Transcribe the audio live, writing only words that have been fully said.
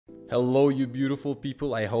Hello you beautiful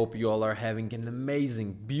people, I hope you all are having an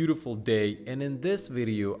amazing, beautiful day, and in this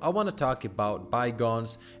video I want to talk about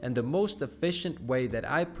Bygones and the most efficient way that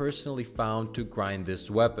I personally found to grind this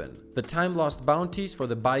weapon. The time lost bounties for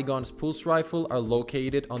the Bygones pulse rifle are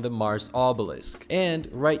located on the Mars obelisk, and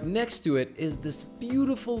right next to it is this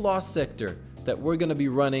beautiful lost sector that we're gonna be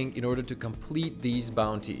running in order to complete these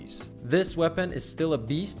bounties. This weapon is still a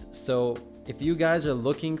beast, so if you guys are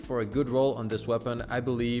looking for a good roll on this weapon, I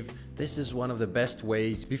believe this is one of the best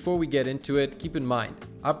ways. Before we get into it, keep in mind,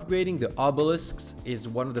 upgrading the obelisks is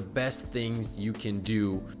one of the best things you can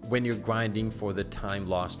do when you're grinding for the time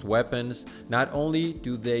lost weapons. Not only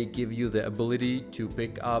do they give you the ability to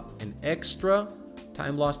pick up an extra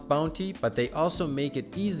time lost bounty, but they also make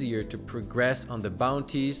it easier to progress on the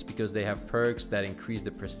bounties because they have perks that increase the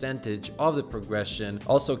percentage of the progression.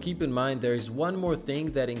 Also keep in mind there is one more thing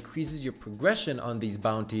that increases your progression on these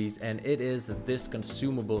bounties, and it is this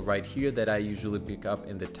consumable right here that I usually pick up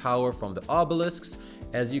in the tower from the obelisks.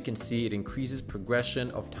 As you can see, it increases progression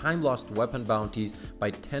of time lost weapon bounties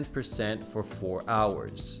by 10% for 4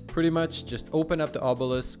 hours. Pretty much just open up the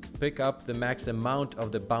obelisk, pick up the max amount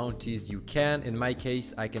of the bounties you can. In my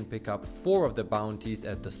case, I can pick up 4 of the bounties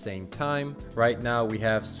at the same time. Right now we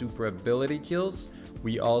have super ability kills.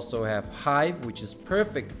 We also have Hive, which is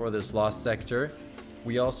perfect for this lost sector.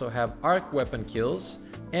 We also have arc weapon kills,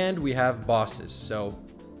 and we have bosses. So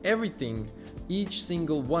everything, each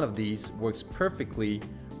single one of these works perfectly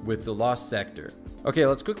with the lost sector. Okay,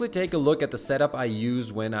 let's quickly take a look at the setup I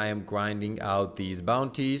use when I am grinding out these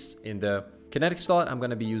bounties. In the kinetic slot, I'm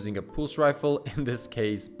going to be using a pulse rifle, in this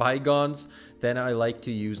case Bygones. Then I like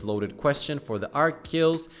to use loaded question for the arc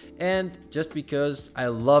kills, and just because I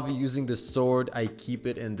love using the sword, I keep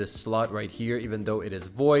it in this slot right here even though it is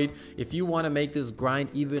void. If you want to make this grind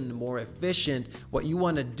even more efficient, what you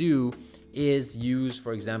want to do is use,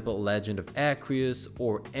 for example, Legend of Acreus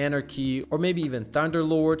or Anarchy, or maybe even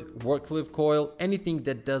Thunderlord, Warcliffe Coil. Anything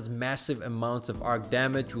that does massive amounts of arc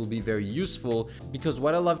damage will be very useful, because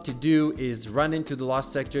what I love to do is run into the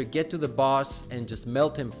lost sector, get to the boss and just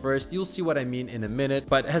melt him first. You'll see what I mean in a minute,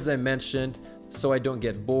 but as I mentioned, so I don't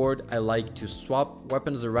get bored, I like to swap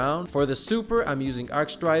weapons around. For the super, I'm using Arc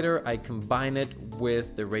Strider. I combine it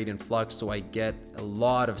with the Radiant Flux so I get a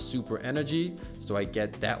lot of super energy. So I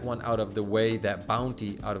get that one out of the way, that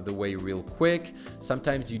bounty out of the way real quick.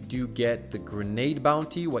 Sometimes you do get the grenade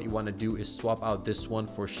bounty. What you want to do is swap out this one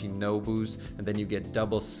for Shinobus, and then you get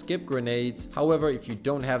double skip grenades. However, if you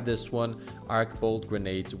don't have this one, Arc Bolt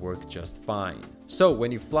grenades work just fine. So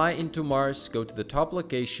when you fly into Mars, go to the top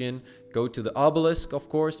location, go to the obelisk, of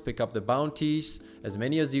course, pick up the bounties, as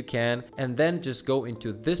many as you can, and then just go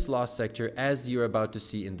into this lost sector as you're about to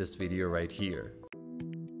see in this video right here.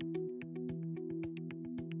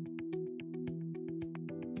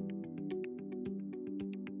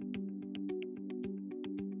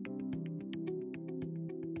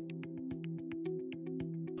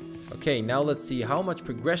 Okay, now let's see how much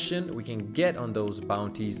progression we can get on those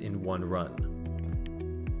bounties in one run.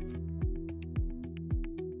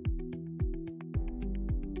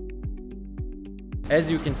 As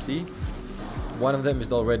you can see, one of them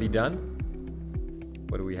is already done.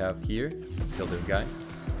 What do we have here? Let's kill this guy.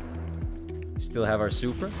 Still have our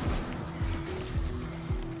super.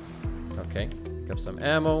 Okay, got some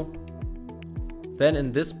ammo. Then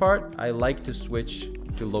in this part, I like to switch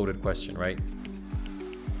to loaded question, right?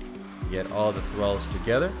 Get all the thralls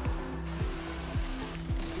together.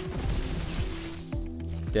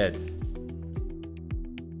 Dead.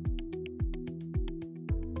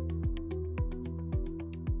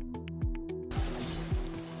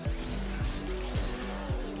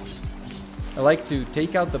 I like to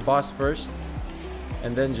take out the boss first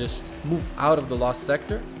and then just move out of the lost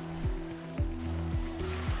sector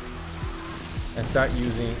and start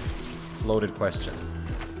using loaded question.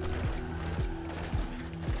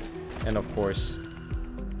 And of course,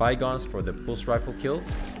 Bygones for the pulse rifle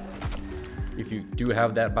kills, if you do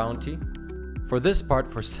have that bounty. For this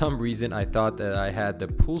part, for some reason, I thought that I had the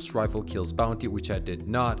pulse rifle kills bounty, which I did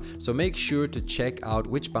not. So make sure to check out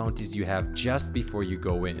which bounties you have just before you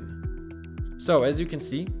go in. So as you can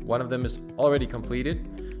see, one of them is already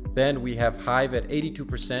completed. Then we have Hive at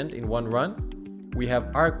 82% in one run. We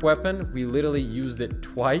have arc weapon. We literally used it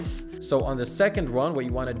twice. So on the second run, what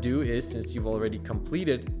you want to do is, since you've already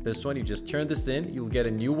completed this one, you just turn this in, you'll get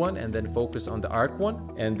a new one and then focus on the arc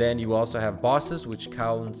one. And then you also have bosses, which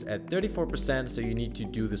counts at 34%. So you need to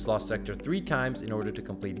do this lost sector 3 times in order to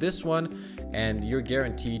complete this one. And you're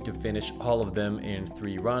guaranteed to finish all of them in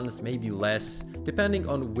 3 runs, maybe less, depending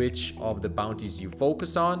on which of the bounties you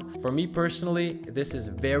focus on. For me personally, this is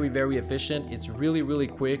very, very efficient. It's really, really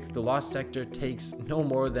quick. The lost sector takes no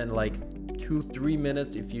more than like 2-3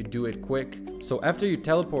 minutes if you do it quick. So after you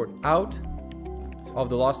teleport out of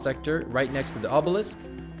the lost sector right next to the obelisk,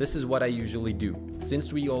 this is what I usually do.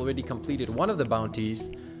 Since we already completed one of the bounties,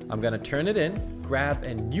 I'm gonna turn it in, grab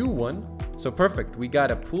a new one. So perfect, we got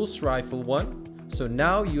a pulse rifle one. So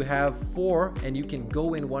now you have 4 and you can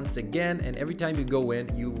go in once again, and every time you go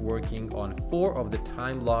in, you're working on 4 of the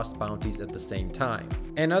time lost bounties at the same time.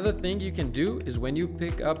 Another thing you can do is when you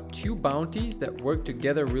pick up 2 bounties that work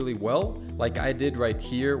together really well, like I did right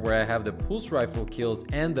here where I have the pulse rifle kills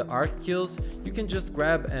and the arc kills, you can just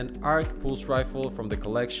grab an arc pulse rifle from the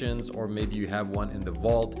collections, or maybe you have one in the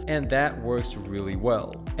vault, and that works really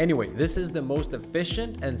well. Anyway, this is the most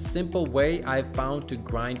efficient and simple way I've found to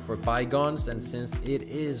grind for Bygones, and since it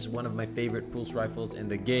is one of my favorite pulse rifles in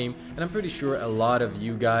the game, and I'm pretty sure a lot of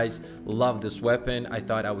you guys love this weapon, I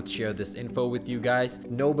thought I would share this info with you guys.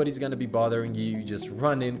 Nobody's gonna be bothering you. You just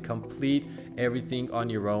run in, complete everything on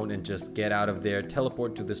your own, and just get out of there,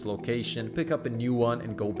 teleport to this location, pick up a new one,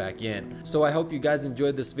 and go back in. So I hope you guys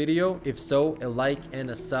enjoyed this video. If so, a like and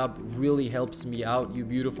a sub really helps me out, you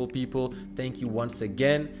beautiful people. Thank you once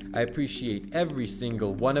again. I appreciate every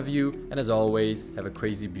single one of you, and as always, have a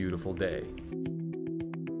crazy beautiful day.